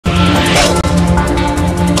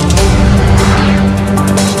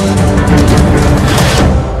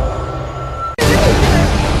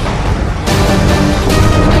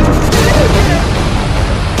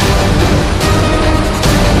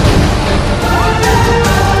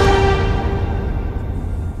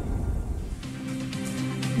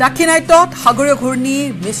দাক্ষিণাত্যত সাগৰীয় ঘূৰ্ণী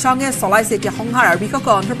মিছঙে চলাইছে এতিয়া সংহাৰ আৰু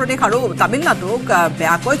বিশেষকৈ অন্ধ্ৰপ্ৰদেশ আৰু তামিলনাডুক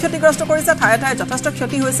বেয়াকৈ ক্ষতিগ্ৰস্ত কৰিছে ঠায়ে ঠায়ে যথেষ্ট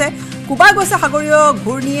ক্ষতি হৈছে কুবাই গৈছে সাগৰীয়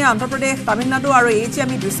ঘূৰ্ণীয়ে অন্ধ্ৰপ্ৰদেশ তামিলনাডু আৰু এই যে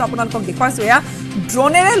আমি দৃশ্য আপোনালোকক দেখুৱাইছো এয়া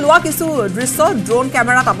ড্ৰোনেৰে লোৱা কিছু দৃশ্য ড্ৰোন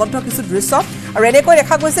কেমেৰাত আবদ্ধ কিছু দৃশ্য আৰু এনেকৈ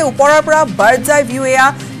দেখা গৈছে ওপৰৰ পৰা বাৰ্ডছ আই ভিউ এয়া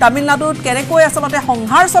তামিলনাডুত কেনেকৈ আচলতে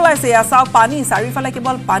সংহাৰ চলাইছে এয়া চাওক পানী চাৰিওফালে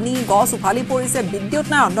কেৱল পানী গছ উভালি পৰিছে বিদ্যুৎ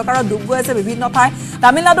নাই অন্ধকাৰত ডুব গৈ আছে বিভিন্ন ঠাই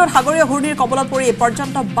তামিলনাডুত সাগৰীয় ঘূৰ্ণীৰ কবলত পৰি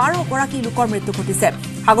পৰ্যন্ত 12 গৰাকী লোকৰ মৃত্যু ঘটিছে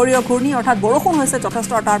সাগৰীয় ঘূৰ্ণী অৰ্থাৎ বৰষুণ হৈছে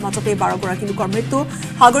যথেষ্ট তাৰ মাজতে 12 গৰাকী লোকৰ মৃত্যু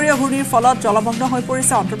সাগৰীয় ঘূৰ্ণীৰ ফলত জলমগ্ন হৈ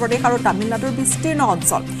পৰিছে অন্ধ্ৰপ্ৰদেশ আৰু তামিলনাডুৰ বিস্তীৰ্ণ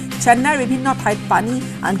অঞ্চল চেন্নাইৰ বিভিন্ন ঠাইত পানী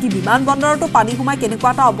আনকি বিমানবন্দৰতো পানী সোমাই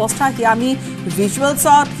কেনেকুৱা এটা অৱস্থা কি আমি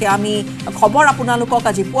ভিজুৱেলছত কি আমি খবৰ আপোনালোকক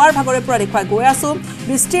আজি পুৱাৰ ভাগৰে পৰা দেখুৱাই গৈ আছো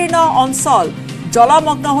বিস্তীৰ্ণ অঞ্চল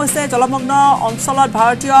জলমগ্ন হৈছে জলমগ্ন অঞ্চলত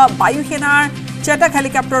ভাৰতীয় বায়ু সেনাৰ চেটাক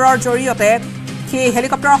হেলিকপ্টাৰৰ জৰিয়তে সেই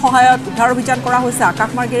হেলিকপ্টাৰৰ সহায়ত উদ্ধাৰ অভিযান কৰা হৈছে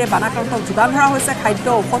আকাশমাৰ্গেৰে বানাক্ৰান্তক যোগান ধৰা হৈছে খাদ্য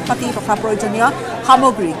ঔষধ পাতি তথা প্ৰয়োজনীয়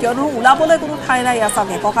সামগ্ৰী কিয়নো ওলাবলৈ কোনো ঠাই নাই ইয়াক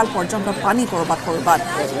এককাল পৰ্যন্ত পানী কৰবাত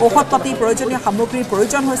ঔষধ পাতি প্ৰয়োজনীয় সামগ্ৰীৰ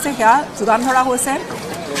প্ৰয়োজন হৈছে সেয়া যোগান ধৰা হৈছে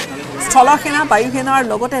স্থলসেনা বায়ু সেনাৰ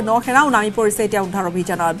লগতে নৌসেনাও নামি পৰিছে এতিয়া উদ্ধাৰ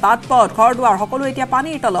অভিযানত বাটপথ ঘৰ দুৱাৰ সকলো এতিয়া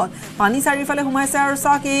পানীৰ তলত পানী চাৰিওফালে সোমাইছে আৰু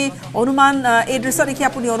চাওক এই অনুমান এই দৃশ্য দেখি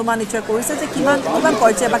আপুনি অনুমান নিশ্চয় কৰিছে যে কিমান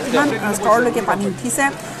পৰ্যায় বা কিমান স্তৰলৈকে পানী উঠিছে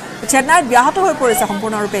চেন্নাইত ব্যাহত হৈ পৰিছে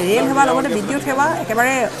সম্পূৰ্ণৰূপে ৰেল সেৱা লগতে বিদ্যুৎ সেৱা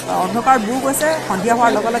একেবাৰে অন্ধকাৰ বুৰ গৈছে সন্ধিয়া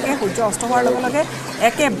হোৱাৰ লগে লগে সূৰ্য অস্ত হোৱাৰ লগে লগে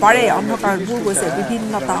একেবাৰে অন্ধকাৰ বুৰ গৈছে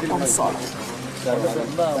বিভিন্নটা অঞ্চল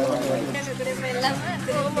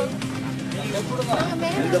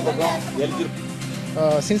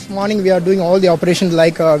Since morning we are doing all the operations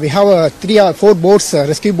like we have 3 or 4 boats,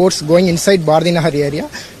 rescue boats going inside Bardinahar area.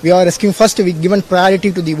 We are rescuing first, we given priority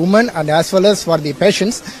to the women and as well as for the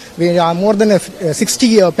patients. We are more than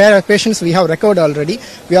 60 pair of patients we have recovered already.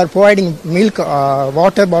 We are providing milk,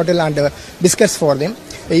 water bottle and biscuits for them.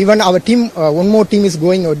 Even our team, one more team is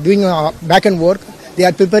doing back end work. They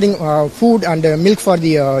are preparing food and milk for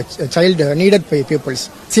the child needed pupils.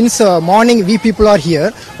 Since morning we people are here,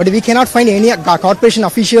 but we cannot find any corporation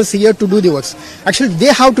officials here to do the works. Actually,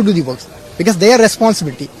 they have to do the works because they are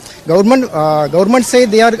responsibility. Government say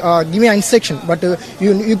they are giving instruction, but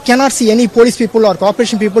you cannot see any police people or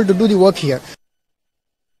corporation people to do the work here.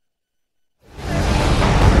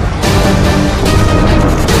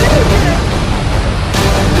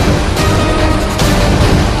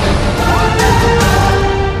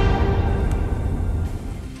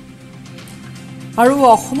 আৰু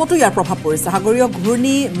অসমতো ইয়াৰ প্ৰভাৱ পৰিছে সাগৰীয়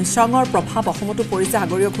ঘূৰ্ণী মিছঙৰ প্ৰভাৱ অসমতো পৰিছে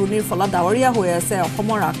সাগৰীয় ঘূৰ্ণীৰ ফলত ডাৱৰীয়া হৈ আছে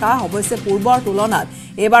অসমৰ আকাশ অৱশ্যে পূৰ্বৰ তুলনাত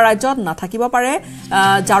এবাৰ ৰাজ্যত নাথাকিব পাৰে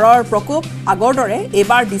জাৰৰ প্ৰকোপ আগৰ দৰে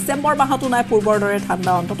এবাৰ ডিসেম্বৰ মাহতো নাই পূৰ্বৰ দৰে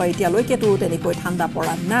ঠাণ্ডা অন্তত এতিয়ালৈকেতো তেনেকৈ ঠাণ্ডা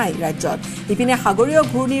পৰা নাই ৰাজ্যত ইপিনে সাগৰীয়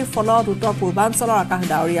ঘূৰ্ণীৰ ফলত উত্তৰ পূৰ্বাঞ্চলৰ আকাশ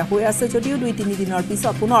ডাৱৰীয়া হৈ আছে যদিও 2-3 দিনৰ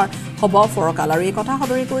পিছত পুনৰ হ'ব ফৰকাল আৰু এই কথা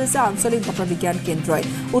সদৰি কৰিছে আঞ্চলিক বতৰ বিজ্ঞান কেন্দ্ৰই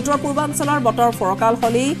উত্তৰ পূৰ্বাঞ্চলৰ বতৰ ফৰকাল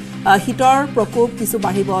হলেই হিটৰ প্ৰকোপ কিছু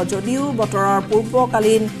বাঢ়িব যদিও বতৰৰ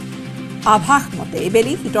পূৰ্বকালীন আভাস মতে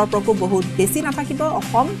এবেলি হিটৰ প্ৰকোপ বহুত বেছি নাথাকিব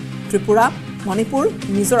অসম ত্ৰিপুৰা মণিপুৰ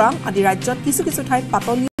মিজোৰাম আদি ৰাজ্যত কিছু কিছু ঠাইত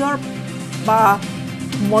পাতলীয়াৰ বা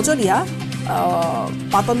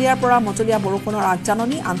পাতলীয়াৰ পৰা মজলীয়া বৰষুণৰ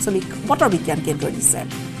আগজাননী আঞ্চলিক বতৰ বিজ্ঞান কেন্দ্ৰই দিছে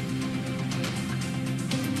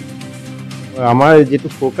আমাৰ যেটো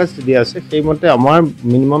ফোকাস দিয়া আছে সেইমতে আমাৰ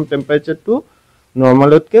মিনিমাম টেম্পাৰেচাৰটো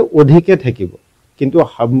নৰমালতকৈ অধিকে থাকিব কিন্তু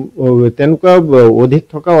তেনেকুৱা অধিক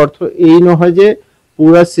থকা অৰ্থ এই নহয় যে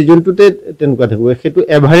পুৰা সিজনটোতে তেনেকুৱা থাকিব সেইটো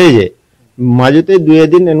এভাৰেজে মাজতে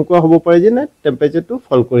 2 দিন এনেকুৱা হ'ব পাৰে যে না টেম্পাৰেচাৰটো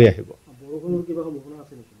ফল কৰি আহিব বৰষুণৰ কিবা সম্ভাৱনা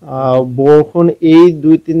আছে নেকি বৰষুণ এই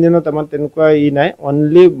 2-3 দিনত আমাৰ তেনেকুৱা ই নাই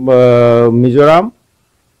অনলি মিজোৰাম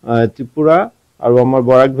ত্ৰিপুৰা আৰু আমাৰ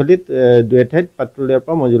বৰাক ভেলীত 2 ঠাইত পাতলীয়াৰ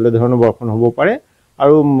পৰা মজলীয়া ধৰণৰ বৰষুণ হ'ব পাৰে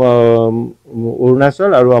আৰু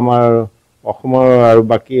অৰুণাচল আৰু আমাৰ অসমৰ আৰু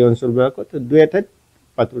বাকি অঞ্চলবিলাকত 2 ঠাইত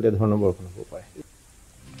পাতলীয়া ধৰণৰ বৰষুণ হ'ব পাৰে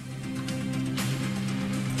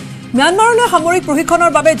म्यांमारলৈ সামৰিক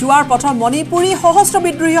প্ৰশিক্ষণৰ বাবে যোৱাৰ পথত মণিপুৰী সশস্ত্ৰ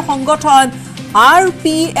বিদ্ৰোহী সংগঠন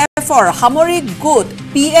আৰপিএফৰ সামৰিক গোট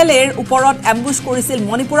পিএলএৰ ওপৰত এম্বুশ কৰিছিল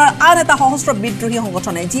মণিপুৰৰ আন এটা সশস্ত্ৰ বিদ্ৰোহী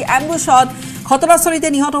সংগঠনে যি এম্বুশত ঘটনাস্থলীতে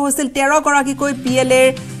নিহত হৈছিল 13 গৰাকীকৈ পিএলএৰ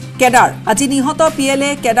কেডাৰ আজি নিহত পিএলএ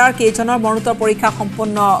কেডাৰ কেইজনৰ মৰণোত্তৰ পৰীক্ষা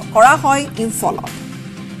সম্পন্ন কৰা হয় ইম্ফলত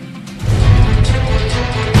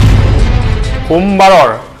সোমবাৰৰ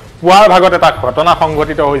পুৱাৰ ভাগত এটা ঘটনা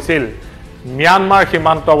সংঘটিত হৈছিল म्यांमार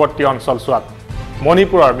সীমান্তৱৰ্তী অঞ্চলছোৱাত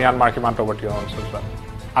মণিপুৰৰ म्यांमार সীমান্তৱৰ্তী অঞ্চলছোৱাত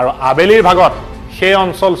আৰু আবেলিৰ ভাগত সেই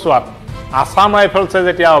অঞ্চলছোৱাত আসাম ৰাইফলছে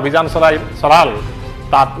যেতিয়া অভিযান চলাল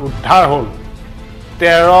তাত উদ্ধাৰ হ'ল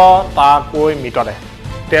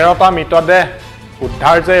 13টা মৃতদেহ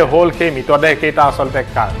উদ্ধাৰ যে হ'ল সেই মৃতদেহ কেইটা আচলতে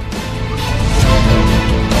কাৰ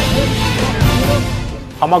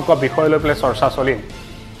সমগ্ৰ বিষয় লৈ পেলাই চৰ্চা চলিল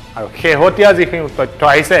আৰু শেহতীয়া যিখিনি তথ্য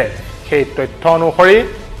আহিছে সেই তথ্য অনুসৰি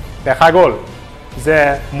দেখা গ'ল যে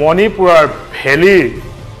মণিপুৰৰ ভেলীৰ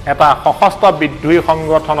এটা সশস্ত্ৰ বিদ্ৰোহী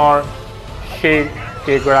সংগঠনৰ সেই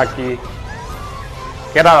কেইগৰাকী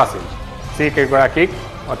কেডাৰ আছিল যি কেইগৰাকীক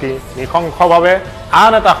অতি নিশংসভাৱে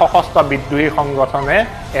আন এটা সশস্ত্ৰ বিদ্ৰোহী সংগঠনে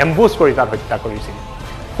এম্বুছ কৰি তাত হত্যা কৰিছিল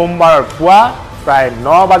সোমবাৰৰ পুৱা প্ৰায়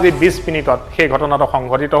 9:20 সেই ঘটনাটো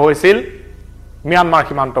সংঘটিত হৈছিল ম্যানমাৰ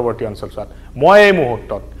সীমান্তৱৰ্তী অঞ্চলছোৱাত মই এই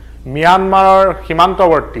মুহূৰ্তত ম্যানমাৰৰ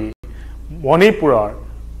সীমান্তৱৰ্তী মণিপুৰৰ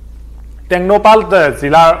টেংনপাল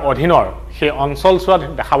জিলাৰ অধীনৰ সেই অঞ্চলছোৱাত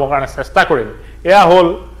দেখাবৰ কাৰণে চেষ্টা কৰিম এয়া হ'ল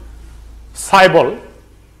চাইবল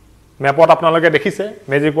মেপত আপোনালোকে দেখিছে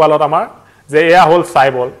মেজিক ৱালত আমাৰ যে এয়া হ'ল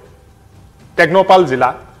চাইবল টেকনোপাল জিলা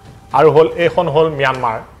আৰু হ'ল এইখন হ'ল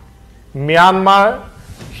ম্যানমাৰ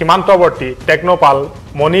সীমান্তৱৰ্তী টেকনোপাল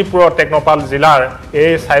মণিপুৰৰ টেকনোপাল জিলাৰ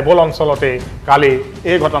এই চাইবল অঞ্চলতে কালি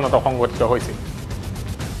এই ঘটনাটো সংঘটিত হৈছিল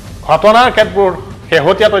ঘটনাৰ ক্ষেত্ৰবোৰ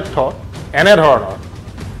শেহতীয়া তথ্য এনেধৰণৰ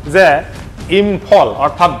যে ইম্ফল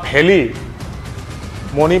অৰ্থাৎ ভেলী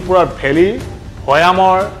মণিপুৰৰ ভেলী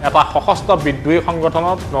ভয়ামৰ এটা সশস্ত্ৰ বিদ্ৰোহী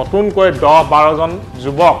সংগঠনত নতুনকৈ 10-12 জন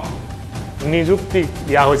যুৱক নিযুক্তি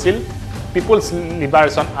দিয়া হৈছিল পিপলছ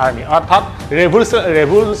লিবাৰেশ্যন আৰ্মি অৰ্থাৎ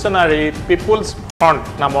ৰেভলিউচনাৰী পিপলছ ফ্ৰণ্ট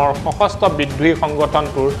নামৰ সশস্ত্ৰ বিদ্ৰোহী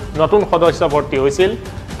সংগঠনটোৰ নতুন সদস্য ভৰ্তি হৈছিল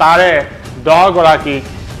তাৰে 10 গৰাকী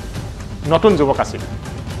নতুন যুৱক আছিল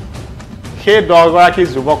সেই 10 গৰাকী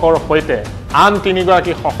যুৱকৰ সৈতে আন 3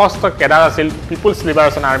 গৰাকী সশস্ত্ৰ কেডাৰ আছিল পিপলছ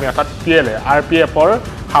লিবাৰেশ্যন আৰ্মি অৰ্থাৎ PLA RPFৰ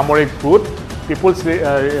সামৰিক গোট পিপলছ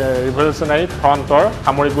ৰিভলিউচনাৰী ফ্ৰণ্টৰ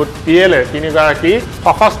সামৰিক গোট PLA 3 গৰাকী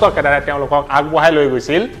সশস্ত্ৰ কেডাৰে তেওঁলোকক আগবঢ়াই লৈ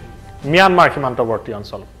গৈছিল ম্যানমাৰ সীমান্তৱৰ্তী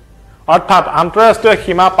অঞ্চল অৰ্থাৎ আন্তঃৰাষ্ট্ৰীয়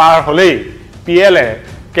সীমা পাৰ হ'লেই PLA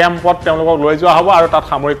কেম্পত তেওঁলোকক লৈ যোৱা হ'ব আৰু তাত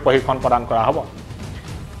সামৰিক প্ৰশিক্ষণ প্ৰদান কৰা হ'ব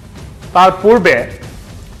তাৰ পূৰ্বে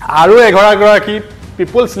আৰু 11 গৰাকী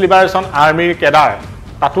পিপলছ লিবাৰেশ্যন আৰ্মিৰ কেডাৰ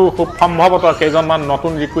তাতো খুব সম্ভৱতঃ কেইজনমান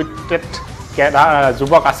নতুন ৰিক্ৰুইটেড কেডাৰ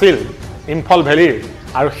যুৱক আছিল ইম্ফল ভেলীৰ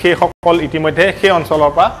আৰু সেই সকল ইতিমধ্যে সেই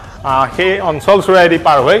অঞ্চলৰ পৰা সেই অঞ্চল চুৰাইদি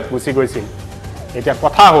পাৰ হৈ গুচি গৈছিল এতিয়া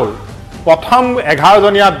কথা হ'ল প্ৰথম 11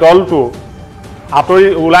 জনীয়া দলটো আতৰি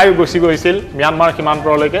ওলাই গুচি গৈছিল ম্যানমাৰ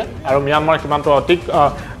সীমান্তলৈকে আৰু ম্যানমাৰ সীমান্ত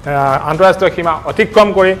আন্তঃৰাষ্ট্ৰীয় সীমা অতিক্ৰম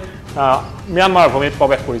কৰি ম্যানমাৰ ভূমিত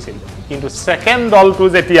প্ৰৱেশ কৰিছিল কিন্তু সেকেন্ড দলটো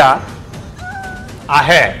যেতিয়া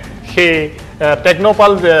আহে সেই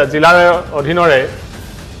টেকনোপাল জিলাৰ অধীনৰে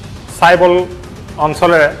চাইবল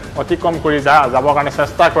অঞ্চলেৰে অতিক্ৰম কৰি যাবৰ কাৰণে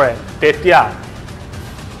চেষ্টা কৰে তেতিয়া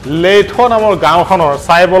লেইথো নামৰ গাঁওখনৰ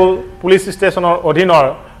চাইবল পুলিচ ষ্টেচনৰ অধীনৰ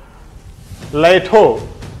লেইথো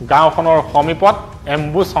গাঁওখনৰ সমীপত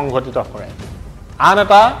এম্বুছ সংঘটিত কৰে আন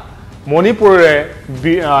এটা মণিপুৰৰে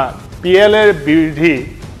PLAৰ বিৰোধী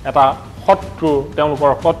এটা শত্ৰু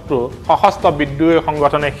তেওঁলোকৰ শত্ৰু সশস্ত্ৰ বিদ্ৰোহী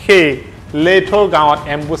সংগঠনে সেই লেইথো গাঁৱত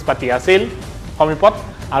এম্বুছ পাতি আছিল সমীপত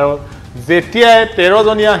আৰু যেতিয়াই 13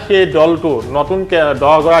 জনীয়া সেই দলটো নতুন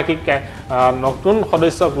 10 গৰাকী নতুন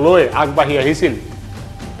সদস্যক লৈ আগবাঢ়ি আহিছিল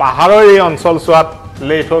পাহাৰৰ এই অঞ্চলছোৱাত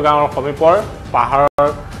লেইথো গাঁৱৰ সমীপৰ পাহাৰৰ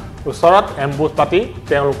ওচৰত এম্বুছ পাতি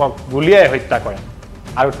তেওঁলোকক গুলিয়াই হত্যা কৰে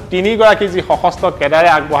আৰু 3 গৰাকী যি সশস্ত্ৰ কেডাৰে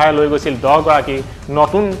আগবঢ়াই লৈ গৈছিল 10 গৰাকী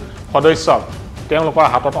নতুন সদস্যক তেওঁলোকৰ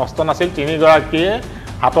হাতত অস্ত্ৰ নাছিল 3 গৰাকীয়ে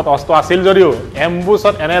হাতত অস্ত্ৰ আছিল যদিও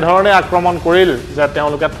এম্বুছত এনেধৰণে আক্ৰমণ কৰিল যে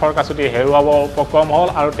তেওঁলোকে থৰকাচুটি হেৰুৱাব উপক্ৰম হ'ল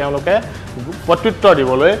আৰু তেওঁলোকে প্ৰত্যুত্তৰ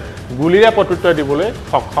দিবলৈ গুলিৰে প্ৰত্যুত্তৰ দিবলৈ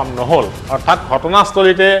সক্ষম নহ'ল অৰ্থাৎ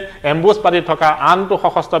ঘটনাস্থলীতে এম্বুছ পাতি থকা আনটো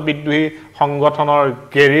সশস্ত্ৰ বিদ্ৰোহী সংগঠনৰ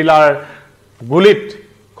গেৰিলাৰ গুলিত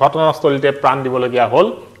ঘটনাস্থলীতে প্ৰাণ দিবলগীয়া হ'ল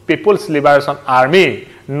পিপলছ লিবাৰেশ্যন আৰ্মি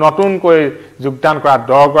নতুনকৈ যোগদান কৰা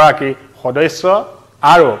 10 গৰাকী সদস্য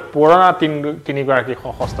আৰু পুৰণা 3 গৰাকী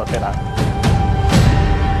সশস্ত্ৰ কেডাৰ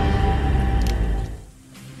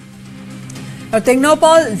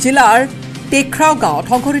টেকনোপাল জিলাৰ টেকৰাও গাঁৱত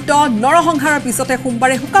সংঘটিত নৰসংহাৰৰ পিছতে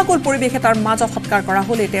সোমবাৰে হুকাকুল পৰিৱেশ এটাৰ মাজত সৎকাৰ কৰা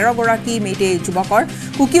হ'ল 13 গৰাকী মেইটে যুৱকৰ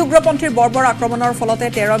কুকি উগ্ৰপন্থীৰ বৰ্বৰ আক্ৰমণৰ ফলতে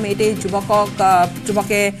 13 মেইটে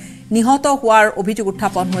যুৱকে নিহত হোৱাৰ অভিযোগ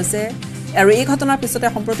উত্থাপন হৈছে আৰু এই ঘটনাৰ পিছতে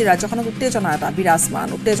সম্প্ৰতি ৰাজ্যখনত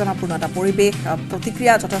উত্তেজনাপূৰ্ণ এটা পৰিৱেশ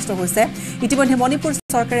প্ৰতিক্ৰিয়া যথেষ্ট হৈছে ইতিমধ্যে মণিপুৰ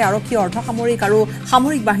চৰকাৰে আৰক্ষী অৰ্ধসামৰিক আৰু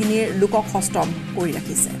সামৰিক বাহিনীৰ লোকক সষ্টম কৰি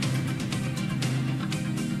ৰাখিছে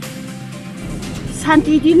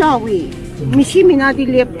Santi di lawi, misi mina di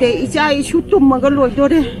lepte, ija isu tummaga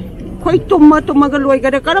loidore, koi tummaga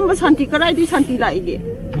loigare, karamba santi karai di santi laide.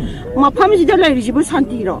 Mapam jida lai rijibu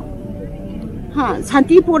santi ro. Ha,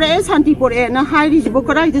 santi pore, na hai rijibu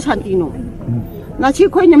karai di santi no. Na chi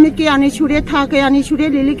koi namni ke ani shure tha ke ani shure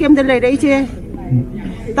lili kem de lai rei je.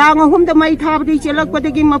 tang ahum da mai thab di chelak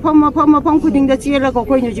padagi mafam khuding da chelak ko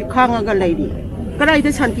khoi nu ji khanga ga lairi karai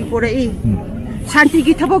da shanti pore e shanti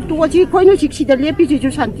gi thabak tu ji khoi nu sik si da lepi ji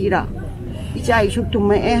ju shanti ra ichai suk tum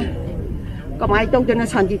me e kamai tok da na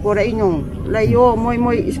shanti pore e nyong layo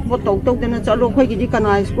moi sport tok da na chalo khoi gi di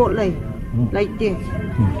kana sport lai te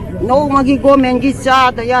no magi go mengi cha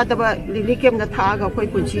da ya da ba lili kem da tha ga khoi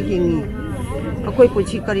punchi hingi khoi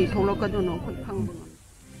punchi kari tholo ka do no khoi khang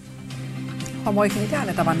সময়খিনিতে আন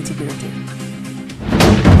এটা বাণিজ্যিক বিৰতি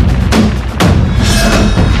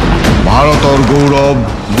ভাৰতৰ গৌৰৱ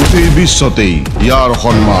গোটেই বিশ্বতেই ইয়াৰ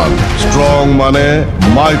সন্মান strong মানে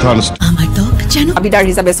মাইথান দাবিদাৰ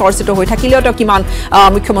হিচাপে চৰ্চিত হৈ থাকিলেও তেওঁ কিমান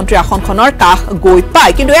মুখ্যমন্ত্ৰী আসনখনৰ কাষ গৈ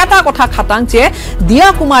পায় কিন্তু এটা কথা খাটাং যে দিয়া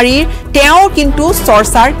কুমাৰীৰ তেওঁ কিন্তু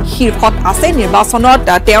চৰ্চাৰ শীৰ্ষত আছে নিৰ্বাচনত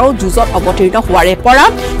তেওঁ যুঁজত অৱতীৰ্ণ হোৱাৰে পৰা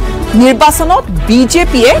নিৰ্বাচনত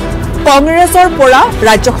বিজেপিয়ে কংগ্ৰেছৰ পৰা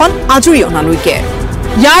ৰাজ্যখন আজৰি অনালৈকে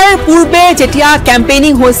ইয়াৰ পূৰ্বে যেতিয়া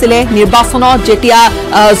কেম্পেইনিং হৈছিলে নিৰ্বাচনত যেতিয়া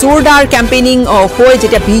জোৰদাৰ কেম্পেইনিং হৈ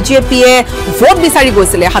যেতিয়া বিজেপিয়ে ভোট বিচাৰি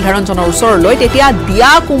গৈছিলে সাধাৰণ জনৰ ওচৰলৈ তেতিয়া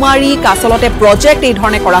দিয়া কুমাৰীক আচলতে প্ৰজেক্ট এই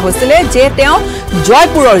ধৰণে কৰা হৈছিলে যে তেওঁ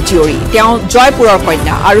জয়পুৰৰ জীয়ৰী তেওঁ জয়পুৰৰ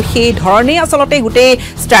কন্যা আৰু সেই ধৰণেই আচলতে গোটেই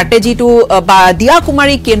ষ্ট্ৰেটেজিটো বা দিয়া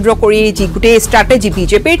কুমাৰীক কেন্দ্ৰ কৰি যি গোটেই ষ্ট্ৰেটেজি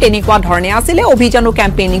বিজেপিৰ তেনেকুৱা ধৰণে আছিলে অভিযানো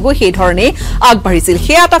কেম্পেইনিংো সেই ধৰণেই আগবাঢ়িছিল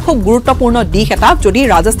সেয়া এটা খুব গুৰুত্বপূৰ্ণ দিশ এটা যদি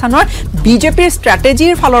ৰাজস্থানৰ বিজেপিৰ ষ্ট্ৰেটেজি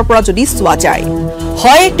ফালৰ পৰা যদি চোৱা যায়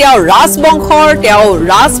হয় তেওঁ ৰাজবংশৰ তেওঁ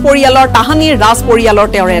ৰাজ পৰিয়ালৰ তাহানিৰ ৰাজ পৰিয়ালৰ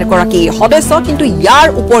তেওঁৰ এগৰাকী সদস্য কিন্তু ইয়াৰ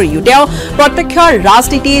উপৰিও তেওঁ প্ৰত্যক্ষ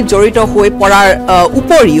ৰাজনীতি জড়িত হৈ পৰাৰ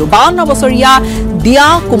উপৰিও 52 বছৰীয়া দিয়া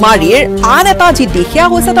কুমাৰীৰ আন এটা যি দিশা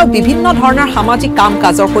হৈছে তেওঁ বিভিন্ন ধৰণৰ সামাজিক কাম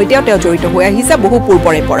কাজৰ সৈতে তেওঁ জড়িত হৈ আহিছে বহু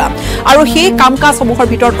পূৰ্বৰে পৰা আৰু সেই কাম কাজসমূহৰ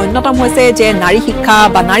ভিতৰত অন্যতম হৈছে যে নাৰী শিক্ষা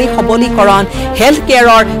বা নাৰী সবলীকৰণ হেল্থ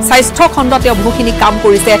কেয়াৰৰ স্বাস্থ্য খণ্ডত তেওঁ বহুখিনি কাম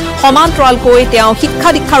কৰিছে সমান্তৰালকৈ তেওঁ শিক্ষা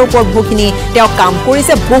দীক্ষাৰ ওপৰত বহুখিনি তেওঁ কাম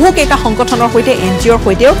কৰিছে বহু কেইটা সংগঠনৰ সৈতে এনজিঅ'ৰ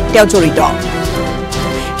সৈতেও তেওঁ জড়িত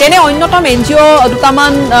তেনে অন্যতম এনজিঅ'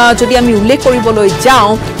 দুটামান যদি আমি উল্লেখ কৰিবলৈ যাওঁ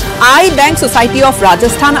আই বেংক সোসাইটি অফ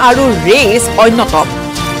ৰাজস্থান আৰু ৰেচ অন্যতম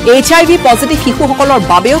HIV পজিটিভ শিশুসকলৰ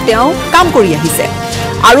বাবেও তেওঁ কাম কৰি আহিছে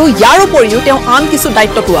আৰু ইয়াৰ উপৰিও তেওঁ আন কিছু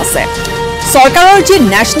দায়িত্বটো আছে সৰকাৰৰ যি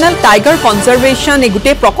ন্যাশনাল টাইগাৰ কনজাৰভেশ্যন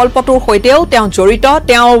এগুটে প্ৰকল্পটোৰ হৈতেও তেওঁ জড়িত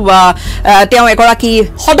তেওঁ এগৰাকী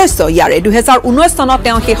সদস্য ইয়াৰে 2019 চনত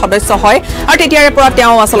তেওঁ সেই সদস্য হয় আৰু তেতিয়াৰে পৰা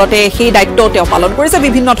তেওঁ আসলতে সেই দায়িত্ব তেওঁ পালন কৰিছে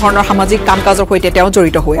বিভিন্ন ধৰণৰ সামাজিক কামকাজৰ হৈতে তেওঁ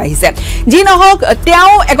জড়িত হৈ আহিছে যি নহওক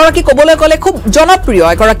তেওঁ এগৰাকী কবলৈ গলে খুব জনপ্ৰিয়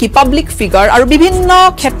এগৰাকী পাব্লিক ফিগাৰ আৰু বিভিন্ন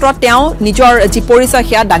ক্ষেত্ৰত তেওঁ নিজৰ যি পৰিচয়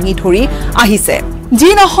সেয়া দাঙি ধৰি আহিছে যি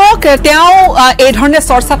নহওক তেওঁ এই ধৰণে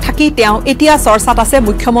চৰ্চাত থাকি তেওঁ এতিয়া চৰ্চাত আছে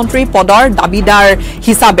মুখ্যমন্ত্ৰী পদৰ দাবিদাৰ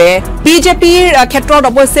হিচাপে বিজেপিৰ ক্ষেত্ৰত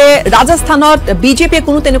অৱশ্যে ৰাজস্থানত বিজেপিয়ে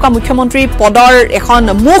কোনো তেনেকুৱা মুখ্যমন্ত্ৰী পদৰ এখন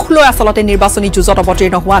মুখ লৈ আসলতে নিৰ্বাচনী যুঁজত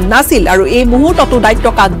অৱতীৰ্ণ হোৱা নাছিল আৰু এই মুহূৰ্তটো দায়িত্ব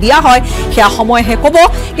কাক দিয়া হয় সেয়া সময়হে ক'ব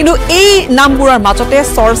কিন্তু এই নামবোৰৰ মাজতে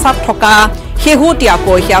চৰ্চাত থকা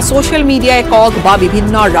শেহতীয়াকৈ সেয়া ছ'চিয়েল মিডিয়াই কওক বা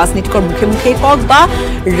বিভিন্ন ৰাজনীতিকৰ মুখে মুখেই কওক বা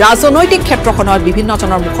ৰাজনৈতিক ক্ষেত্ৰখনত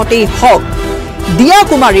বিভিন্নজনৰ মুখতেই হওক দিয়া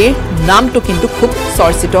কুমাৰীৰ নামটো কিন্তু খুব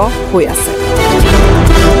চৰ্চিত হৈ আছে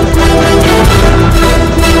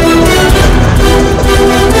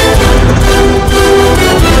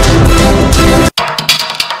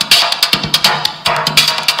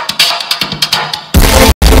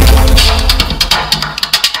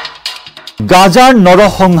গাজাৰ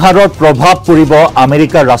নৰসংহাৰৰ প্ৰভাৱ পৰিব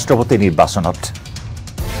আমেৰিকাৰ ৰাষ্ট্ৰপতি নিৰ্বাচনত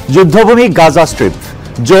যুদ্ধভূমি গাজা ষ্ট্ৰিপ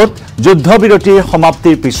য'ত যুদ্ধবিৰতিৰ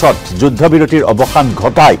সমাপ্তিৰ পিছত যুদ্ধবিৰতিৰ অৱসান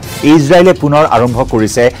ঘটাই ইজৰাইলে পুনৰ আৰম্ভ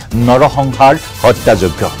কৰিছে নৰসংহাৰ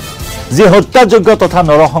হত্যাযজ্ঞ যি হত্যাযজ্ঞ তথা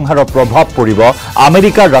নৰসংহাৰৰ প্ৰভাৱ পৰিব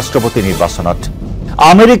আমেৰিকাৰ ৰাষ্ট্ৰপতি নিৰ্বাচনত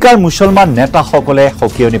আমেৰিকাৰ মুছলমান নেতাসকলে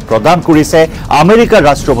সকিয়নি প্ৰদান কৰিছে আমেৰিকাৰ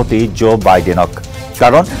ৰাষ্ট্ৰপতি জো বাইডেনক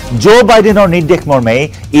কাৰণ জো বাইডেনৰ নিৰ্দেশ মৰ্মে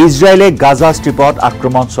ইজৰাইলে গাজা ষ্ট্ৰিপত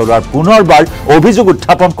আক্ৰমণ চলোৱাৰ পুনৰবাৰ অভিযোগ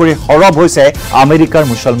উত্থাপন কৰি সৰব হৈছে আমেৰিকাৰ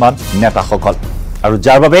মুছলমান নেতাসকল আৰু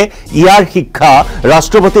যাৰ বাবে ইয়াৰ শিক্ষা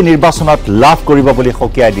ৰাষ্ট্ৰপতি নিৰ্বাচনত লাভ কৰিব বুলি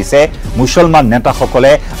সকিয়াই দিছে মুছলমান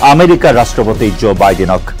নেতাসকলে আমেৰিকাৰ ৰাষ্ট্ৰপতি জো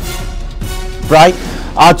বাইডেনক প্ৰায়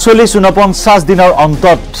 48-49 দিনৰ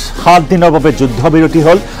অন্তত 7 দিনৰ বাবে যুদ্ধবিৰতি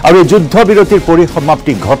হ'ল আৰু যুদ্ধবিৰতিৰ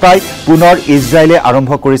পৰিসমাপ্তি ঘটাই পুনৰ ইজৰাইলে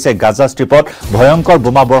আৰম্ভ কৰিছে গাজা ষ্ট্ৰিপত ভয়ংকৰ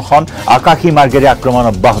বোমাবৰ্ষণ আকাশী মাৰ্গেৰে আক্ৰমণ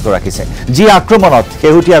অব্যাহত ৰাখিছে যি আক্ৰমণত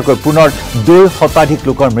শেহতীয়াকৈ পুনৰ 2 শতাধিক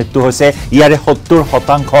লোকৰ মৃত্যু হৈছে ইয়াৰে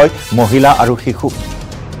 70% মহিলা আৰু শিশু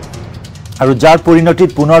আৰু যাৰ পৰিণতিত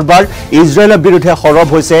পুনৰবাৰ ইজৰাইলৰ বিৰুদ্ধে সৰব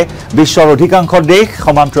হৈছে বিশ্বৰ অধিকাংশ দেশ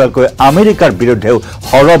সমান্তৰালকৈ আমেৰিকাৰ বিৰুদ্ধেও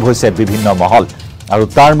সৰব হৈছে বিভিন্ন মহল আৰু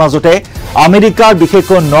তাৰ মাজতে আমেৰিকাৰ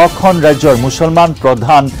বিশেষকৈ 9খন ৰাজ্যৰ মুছলমান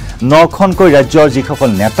প্ৰধান 9খনকৈ ৰাজ্যৰ যিসকল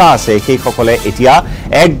নেতা আছে সেইসকলে এতিয়া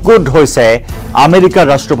একগোট হৈছে আমেৰিকাৰ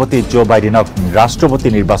ৰাষ্ট্ৰপতি জো বাইডেনক ৰাষ্ট্ৰপতি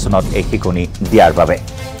নিৰ্বাচনত এখিকনি দিয়াৰ বাবে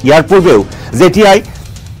ইয়াৰ পূৰ্বেও যেতিয়াই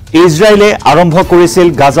ইজৰাইলে আৰম্ভ কৰিছিল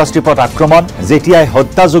গাজা ষ্ট্ৰীপত আক্ৰমণ যেতিয়াই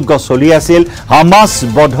হত্যাযজ্ঞ চলি আছিল হামাস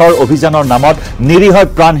বধৰ অভিযানৰ নামত নিৰীহ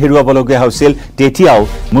প্ৰাণ হেৰুৱাবলগীয়া হৈছিল তেতিয়াও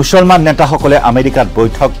মুছলমান নেতাসকলে আমেৰিকাত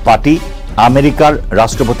বৈঠক পাতি আমেৰিকাৰ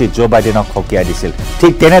ৰাষ্ট্ৰপতি জো বাইডেনক হকিয়াই দিছিল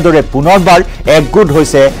ঠিক তেনেদৰে পুনৰবাৰ একগোট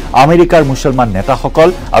হৈছে আমেৰিকাৰ মুছলমান নেতাসকল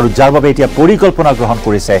আৰু যাৰ বাবে এতিয়া পৰিকল্পনা গ্ৰহণ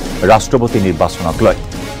কৰিছে ৰাষ্ট্ৰপতি নিৰ্বাচনক লৈ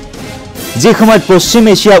যি সময়ত পশ্চিম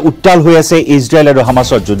এছিয়া উত্তাল হৈ আছে ইজৰাইল আৰু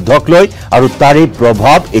হামাসৰ যুদ্ধক লৈ আৰু তাৰে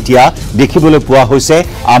প্ৰভাৱ এতিয়া দেখিবলৈ পোৱা হৈছে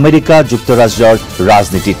আমেৰিকা যুক্তৰাষ্ট্ৰৰ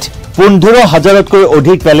ৰাজনীতিত 15,000তকৈ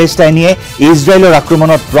অধিক পেলেষ্টাইনিয়ে ইজৰাইলৰ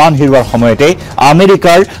আক্ৰমণত প্ৰাণ হেৰুৱাৰ সময়তে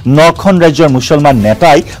আমেৰিকাৰ 9খন ৰাজ্যৰ মুছলমান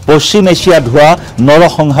নেতাই পশ্চিম এছিয়াত হোৱা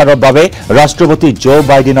নৰসংহাৰৰ বাবে ৰাষ্ট্ৰপতি জো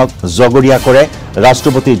বাইডেনক জগৰীয়া কৰে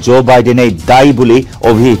ৰাষ্ট্ৰপতি জো বাইডেনে দায়ী বুলি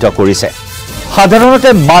অভিহিত কৰিছে সাধাৰণতে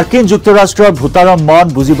মাৰ্কিন যুক্তৰাষ্ট্ৰৰ ভূতাৰৰ মন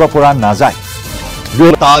বুজিব পৰা নাযায়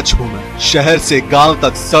मोहताज हूँ मैं शहर से गांव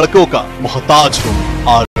तक सड़कों का मोहताज हूँ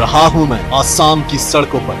आ रहा हूँ मैं आसाम की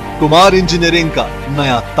सड़कों पर कुमार इंजीनियरिंग का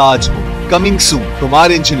नया ताज हूँ coming soon Kumar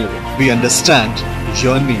engineering we understand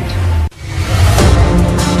your need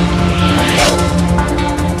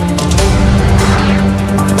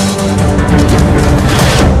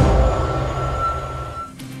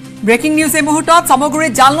breaking news এই মুহূৰ্তত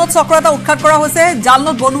সামগ্ৰীত জালনোট চক্ৰ এটা উৎখাত কৰা হৈছে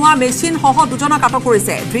জালনোট বনোৱা মেচিন সহ দুজনক আটক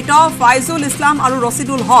কৰিছে ধৃত ফাইজুল ইছলাম আৰু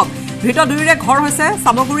ৰছিদুল হক ধৃত দুয়োৰে ঘৰ হৈছে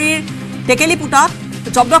সামগ্ৰীৰ টেকেলিপুটাত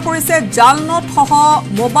জব্দ কৰিছে জালনোট সহ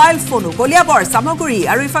মোবাইল ফোন গলিয়াবৰ সামগ্ৰী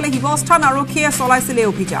আৰু ইফালে হিবস্থান আৰক্ষীয়ে চলাইছিল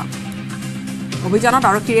অভিযানত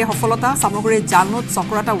আৰক্ষীৰে সফলতা সামগ্ৰীৰ জালনোট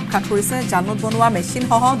চক্ৰ এটা উৎখাত কৰিছে জালনোট বনোৱা মেচিন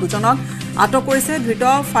সহ দুজনক আটক কৰিছে ধৃত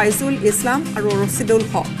ফাইজুল ইছলাম আৰু ৰছিদুল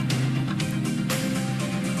হক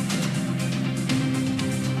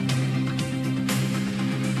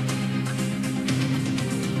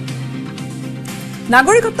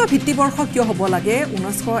নাগৰিকত্ব ভিত্তিবৰ্ষ কিয় হ'ব লাগে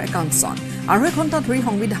 1951 চন আৰু এক ঘণ্টা ধৰি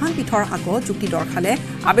সংবিধান পীঠৰ আগত যুক্তি দৰ্শালে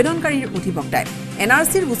আবেদনকাৰীৰ অধিবক্তাই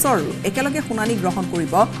এনআৰচিৰ গোচৰ একেলগে শুনানি গ্ৰহণ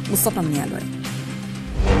কৰিব উচ্চতম ন্যায়ালয়ে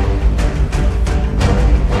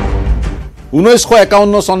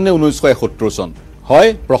 1951 চন নে 1971 চন হয়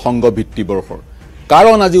প্ৰসংগ ভিত্তিবৰ্ষৰ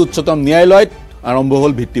কাৰণ আজি উচ্চতম ন্যায়ালয়ত আৰম্ভ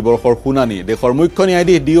হ'ল ভিত্তিবৰ্ষৰ শুনানি দেশৰ মুখ্য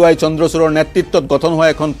ন্যায়াধীশ ডিৱাই চন্দ্ৰচূড়ৰ নেতৃত্বত গঠন হোৱা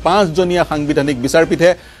এখন 5জনীয়া সাংবিধানিক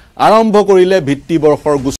বিচাৰপীঠে আৰম্ভ কৰিলে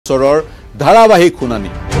ভিত্তিবৰ্ষৰ গোচৰৰ ধাৰাবাহিক শুনানি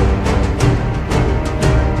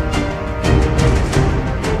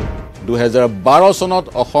 2012 চনত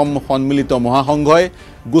অসম সন্মিলিত মহাসংঘই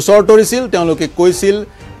গোচৰ তৰিছিল তেওঁলোকে কৈছিল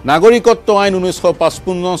নাগৰিকত্ব আইন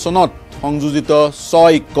 1955 চনত সংযোজিত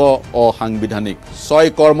 6 ক অসাংবিধানিক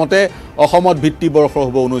 6 কৰ্মতে অসমত ভিত্তিবৰ্ষ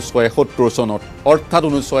হ'ব 1971 চনত অৰ্থাৎ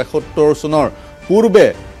 1971 চনৰ পূৰ্বে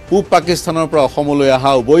পূব পাকিস্তানৰ পৰা অসমলৈ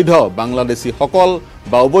অহা অবৈধ বাংলাদেশী সকল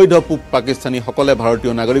বা অবৈধ পূব পাকিস্তানী সকলে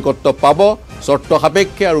ভাৰতীয় নাগৰিকত্ব পাব চৰ্ত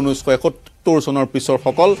সাপেক্ষে আৰু 1971 চনৰ পিছৰ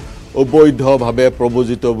সকল অবৈধভাৱে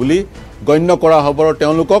প্ৰৱজিত বুলি গণ্য কৰা হ'ব আৰু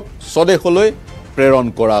তেওঁলোকক স্বদেশলৈ প্ৰেৰণ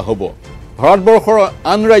কৰা হ'ব ভাৰতবৰ্ষৰ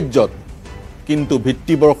আন ৰাজ্যত কিন্তু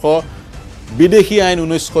ভিত্তিবৰ্ষ বিদেশী আইন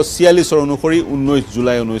 1946 অনুসৰি 19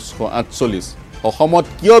 জুলাই 1948 অসমত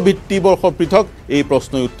কিয় ভিত্তিবৰ্ষ পৃথক এই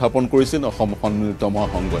প্ৰশ্ন উত্থাপন কৰিছিল অসম সন্মিলিত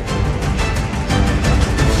মহাসংঘই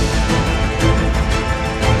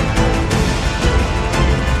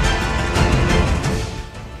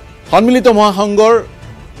সন্মিলিত মহাসংঘৰ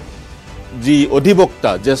যি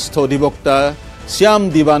অধিবক্তা জ্যেষ্ঠ অধিবক্তা শ্যাম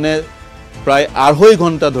দিৱানে প্ৰায় 2.5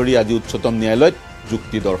 ঘণ্টা ধৰি আজি উচ্চতম ন্যায়ালয়ত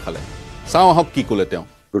যুক্তি দৰ্শালে চাওঁ আহক কি ক'লে তেওঁ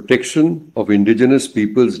Protection of indigenous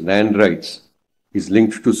people's land rights is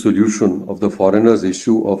linked to solution of the foreigners'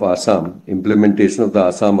 issue of Assam, implementation of the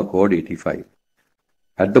Assam Accord 85.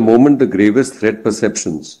 At the moment, the gravest threat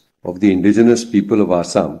perceptions of the indigenous people of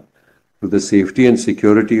Assam to the safety and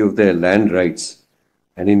security of their land rights,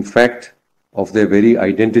 and in fact, of their very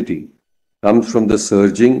identity, comes from the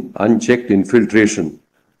surging, unchecked infiltration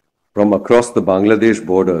from across the Bangladesh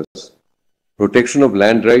borders. Protection of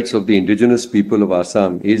land rights of the indigenous people of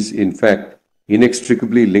Assam is, in fact,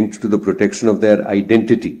 inextricably linked to the protection of their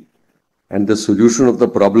identity and the solution of the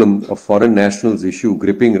problem of foreign nationals issue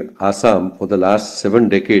gripping Assam for the last 7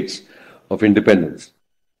 decades of independence.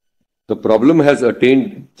 The problem has attained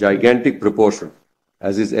gigantic proportion,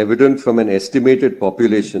 as is evident from an estimated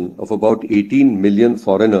population of about 18 million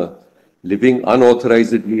foreigners living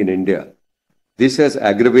unauthorizedly in India. This has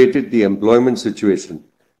aggravated the employment situation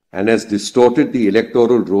and has distorted the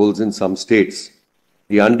electoral rolls in some states.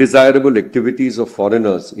 The undesirable activities of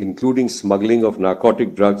foreigners, including smuggling of narcotic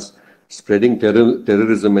drugs, spreading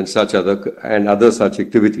terrorism and other such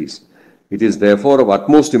activities. It is therefore of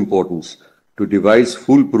utmost importance to devise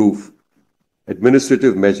foolproof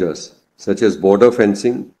administrative measures such as border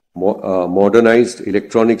fencing, modernized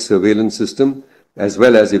electronic surveillance system, as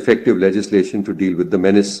well as effective legislation to deal with the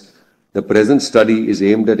menace. The present study is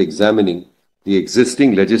aimed at examining the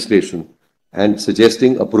existing legislation and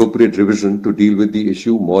suggesting appropriate revision to deal with the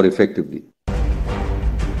issue more effectively.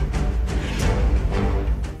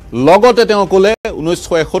 লগতে তেওঁ ক'লে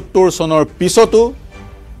 1971 চনৰ পিছতো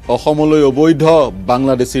অসমলৈ অবৈধ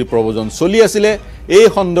বাংলাদেশীৰ প্ৰব্ৰজন চলি আছিল এই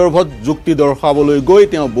সন্দৰ্ভত যুক্তি দৰ্শাবলৈ গৈ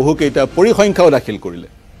তেওঁ বহুকেইটা পৰিসংখ্যাও দাখিল কৰিলে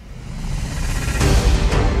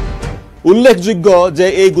উল্লেখযোগ্য যে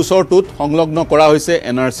এই গোচৰটোত সংলগ্ন কৰা হৈছে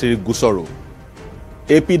এনআৰচিৰ গোচৰো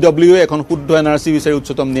এপিডব্লিউ এখন শুদ্ধ এনআৰচি বিচাৰি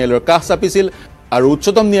উচ্চতম ন্যায়ালয়ৰ কাষ চাপিছিল আৰু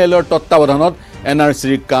উচ্চতম ন্যায়ালয়ৰ তত্ত্বাৱধানত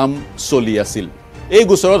এনআৰচিৰ কাম চলি আছিল এই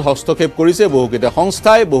গোচৰত হস্তক্ষেপ কৰিছে বহুকেইটা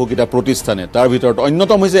সংস্থাই বহুকেইটা প্ৰতিষ্ঠানে তাৰ ভিতৰত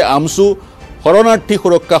অন্যতম হৈছে আমসু শৰণাৰ্থী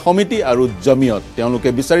সুৰক্ষা সমিতি আৰু জমিয়ত তেওঁলোকে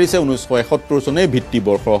বিচাৰিছে 1971 চনে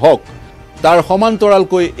ভিত্তিবৰ্ষ হওক তাৰ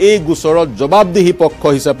সমান্তৰালকৈ এই গোচৰত জবাবদিহি পক্ষ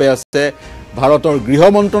হিচাপে আছে ভাৰতৰ গৃহ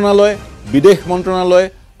মন্ত্ৰণালয় বিদেশ মন্ত্ৰণালয়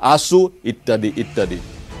আসু ইত্যাদি ইত্যাদি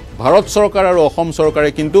ভাৰত চৰকাৰ আৰু অসম চৰকাৰে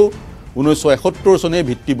কিন্তু 1971 চনে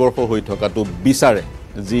ভিত্তিবৰ্ষ হৈ থকাটো বিচাৰে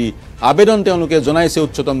যি আবেদন তেওঁলোকে জনাইছে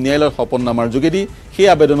উচ্চতম ন্যায়ালয়ৰ শপতনামাৰ যোগেদি সেই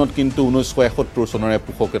আবেদনত কিন্তু 1971 চনৰে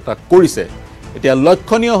পোষকতা কৰিছে এতিয়া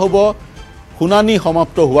লক্ষণীয় হ'ব শুনানি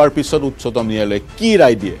সমাপ্ত হোৱাৰ পিছত উচ্চতম ন্যায়ালয়ে কি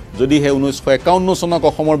ৰায় দিয়ে যদি হে 1951 চনক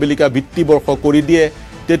অসমৰ বিলিকা ভিত্তিবৰ্ষ কৰি দিয়ে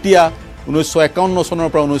তেতিয়া 1951 চনৰ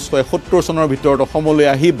পৰা 1970 চনৰ ভিতৰত অসমলৈ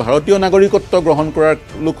আহি ভাৰতীয় নাগৰিকত্ব গ্ৰহণ কৰাৰ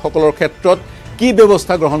লোকসকলৰ ক্ষেত্ৰত কি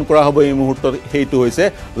ব্যৱস্থা গ্ৰহণ কৰা হ'ব এই মুহূৰ্তত হেতু হৈছে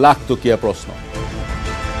লাখটকীয়া প্ৰশ্ন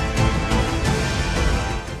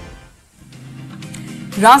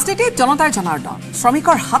ৰাজনীতিত জনতাৰ জনাৰ্দন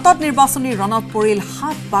শ্ৰমিকৰ হাতত নিৰ্বাচনী ৰণত পৰিল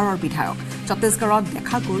 7-12 বিধায়ক ছত্তীশগড়ত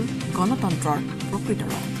দেখা গ'ল গণতন্ত্ৰৰ প্ৰকৃত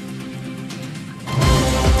ৰং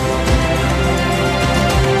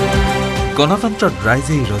গণতন্ত্ৰত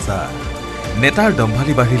ৰাইজেই ৰজা নেতাৰ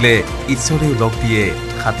দম্ভালি বাঢ়িলে ঈশ্বৰেও লগ দিয়ে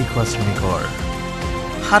খাটি খোৱা শ্ৰমিকৰ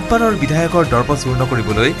 7-12 বিধায়কৰ দৰ্প চূৰ্ণ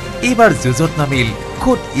কৰিবলৈ এইবাৰ যুঁজত নামিল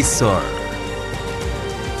খোদ ঈশ্বৰ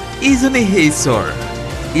এইজনেই হে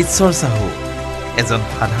ঈশ্বৰ চাহু এজন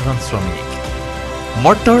সাধাৰণ শ্ৰমিক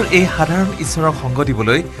মৰ্তৰ এই সাধাৰণ ঈশ্বৰক সংগ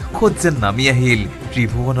দিবলৈ খোদ যেন নামি আহিল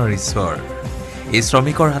ত্ৰিভুৱনৰ ঈশ্বৰ এই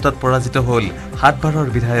শ্ৰমিকৰ হাতত পৰাজিত হ'ল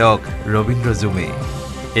 7-12 বিধায়ক ৰবীন্দ্ৰ জুমে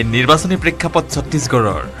এই নিৰ্বাচনী প্ৰেক্ষাপট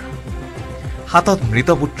ছত্তীশগড়ৰ হাতত মৃত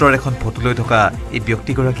পুত্ৰৰ এখন ফটো লৈ থকা এই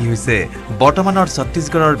ব্যক্তিগৰাকী হৈছে বৰ্তমানৰ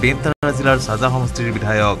ছত্তীশগড়ৰ বেনতাৰা জিলাৰ সাজা সমষ্টিৰ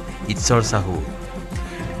বিধায়ক ঈশ্বৰ চাহু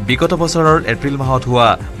বিগত বছৰৰ এপ্ৰিল মাহত হোৱা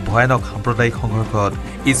ভয়ানক সাম্প্ৰদায়িক সংঘৰ্ষত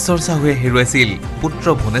ঈশ্বৰ চাহুৱে হেৰুৱাইছিল পুত্ৰ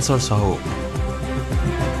ভুৱনেশ্বৰ চাহু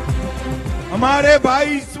हमारे भाई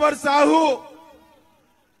ईश्वर साहू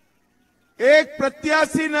एक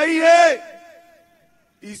प्रत्याशी नहीं है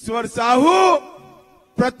ईश्वर साहू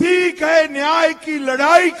प्रतीक है न्याय की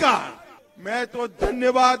लड़ाई का मैं तो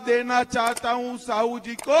धन्यवाद देना चाहता हूं साहू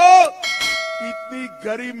जी को इतनी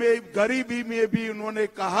गरीबी में भी उन्होंने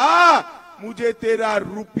कहा मुझे तेरा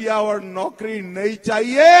रुपया और नौकरी नहीं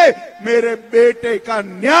चाहिए मेरे बेटे का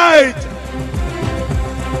न्याय चाहिए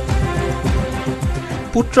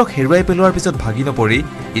পুত্ৰক হেৰুৱাই পেলোৱাৰ পিছত ভাগি নপৰি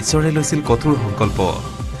ঈশ্বৰে লৈছিল কঠোৰ সংকল্প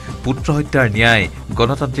পুত্ৰ হত্যাৰ ন্যায়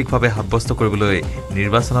গণতান্ত্ৰিকভাৱে সাব্যস্ত কৰিবলৈ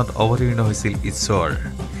নিৰ্বাচনত অৱতীৰ্ণ হৈছিল ঈশ্বৰ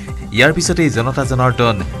ইয়াৰ পিছতেই জনতা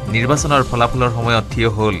জনাৰ্দন নিৰ্বাচনৰ ফলাফলৰ সময়ত থিয়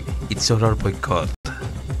হ'ল ঈশ্বৰৰ পক্ষত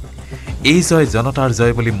এই জয় জনতাৰ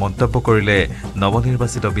জয় বুলি মন্তব্য কৰিলে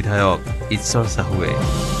নৱনিৰ্বাচিত বিধায়ক ঈশ্বৰ চাহুৱে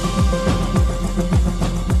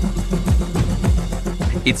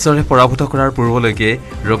ঈশ্বৰে পৰাভূত কৰাৰ পূৰ্বলৈকে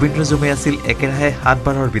ৰবীন্দ্ৰ জুমে আছিল একেৰাহে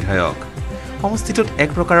 7-12 বিধায়ক সমষ্টিটোত এক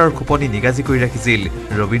প্ৰকাৰৰ খুপনি নিগাজি কৰি ৰাখিছিল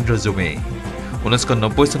ৰবীন্দ্ৰ জুমে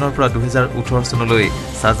 1990 চনৰ পৰা 2018 চনলৈ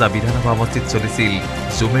সাজা বিধানসভা সমষ্টিত চলিছিল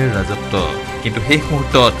জুমেৰ ৰাজত্ব কিন্তু শেষ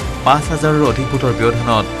মুহূৰ্তত 5000ৰো অধিক ভোটৰ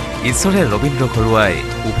ব্যৱধানত ঈশ্বৰে ৰবীন্দ্ৰ ঘৰুৱাই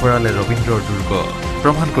উপৰালে ৰবীন্দ্ৰৰ দুৰ্গ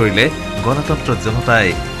প্ৰমাণ কৰিলে গণতন্ত্ৰত জনতাই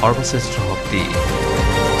সৰ্বশ্ৰেষ্ঠ শক্তি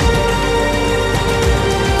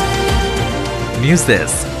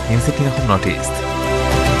News18 Assam Northeast.